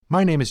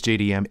My name is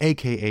JDM,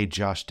 aka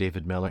Josh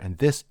David Miller, and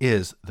this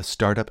is the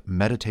Startup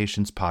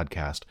Meditations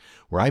Podcast,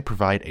 where I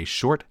provide a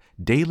short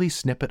daily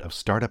snippet of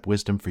startup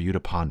wisdom for you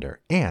to ponder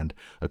and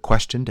a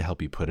question to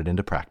help you put it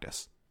into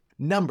practice.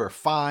 Number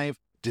 5,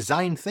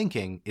 design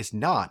thinking is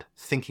not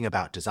thinking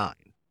about design.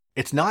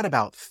 It's not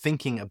about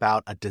thinking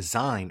about a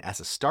design as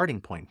a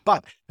starting point,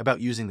 but about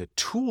using the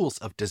tools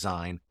of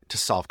design to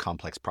solve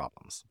complex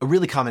problems. A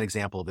really common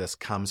example of this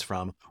comes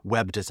from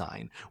web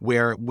design,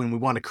 where when we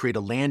want to create a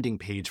landing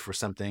page for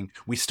something,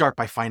 we start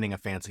by finding a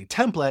fancy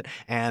template,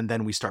 and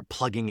then we start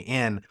plugging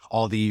in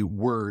all the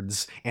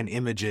words and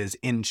images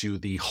into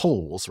the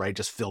holes, right?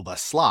 Just fill the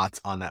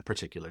slots on that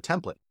particular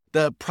template.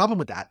 The problem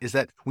with that is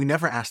that we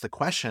never ask the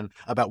question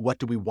about what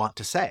do we want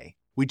to say.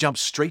 We jump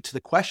straight to the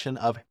question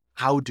of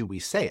how do we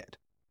say it?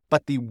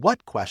 But the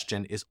what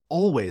question is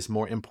always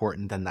more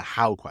important than the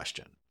how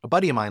question. A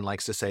buddy of mine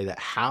likes to say that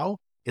how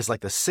is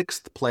like the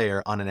 6th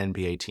player on an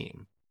NBA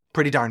team.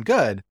 Pretty darn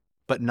good,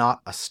 but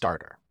not a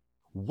starter.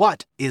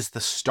 What is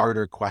the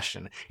starter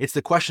question? It's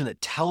the question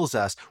that tells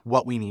us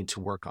what we need to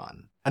work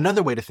on.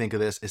 Another way to think of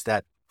this is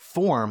that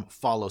form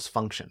follows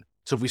function.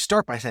 So if we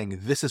start by saying,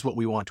 this is what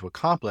we want to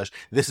accomplish,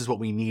 this is what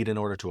we need in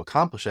order to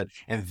accomplish it,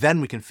 and then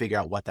we can figure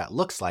out what that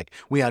looks like,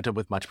 we end up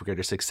with much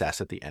greater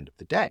success at the end of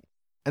the day.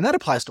 And that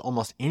applies to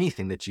almost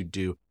anything that you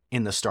do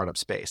in the startup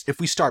space. If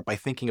we start by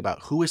thinking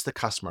about who is the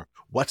customer,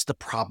 what's the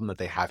problem that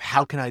they have,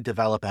 how can I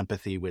develop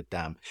empathy with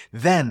them,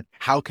 then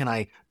how can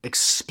I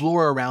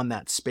explore around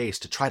that space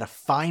to try to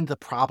find the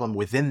problem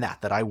within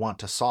that I want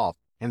to solve,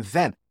 and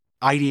then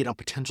ideate on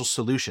potential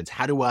solutions.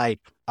 How do I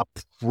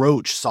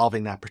approach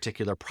solving that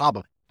particular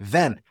problem?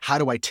 Then how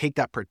do I take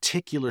that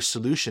particular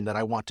solution that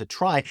I want to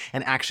try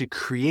and actually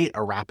create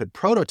a rapid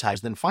prototype?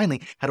 Then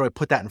finally, how do I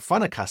put that in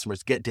front of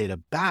customers, get data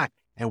back?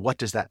 And what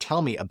does that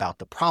tell me about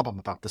the problem,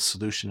 about the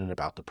solution, and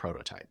about the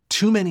prototype?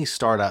 Too many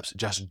startups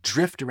just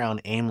drift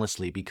around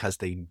aimlessly because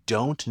they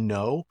don't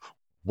know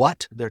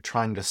what they're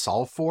trying to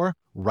solve for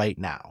right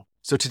now.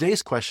 So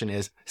today's question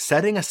is,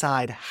 setting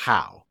aside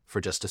how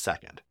for just a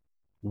second,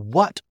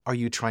 what are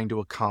you trying to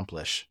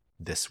accomplish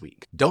this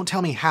week? Don't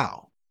tell me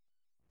how.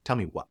 Tell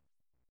me what.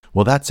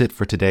 Well, that's it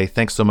for today.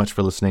 Thanks so much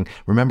for listening.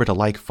 Remember to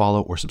like,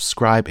 follow, or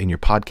subscribe in your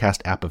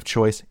podcast app of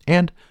choice,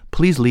 and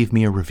please leave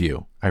me a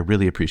review. I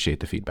really appreciate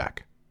the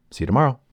feedback. See you tomorrow.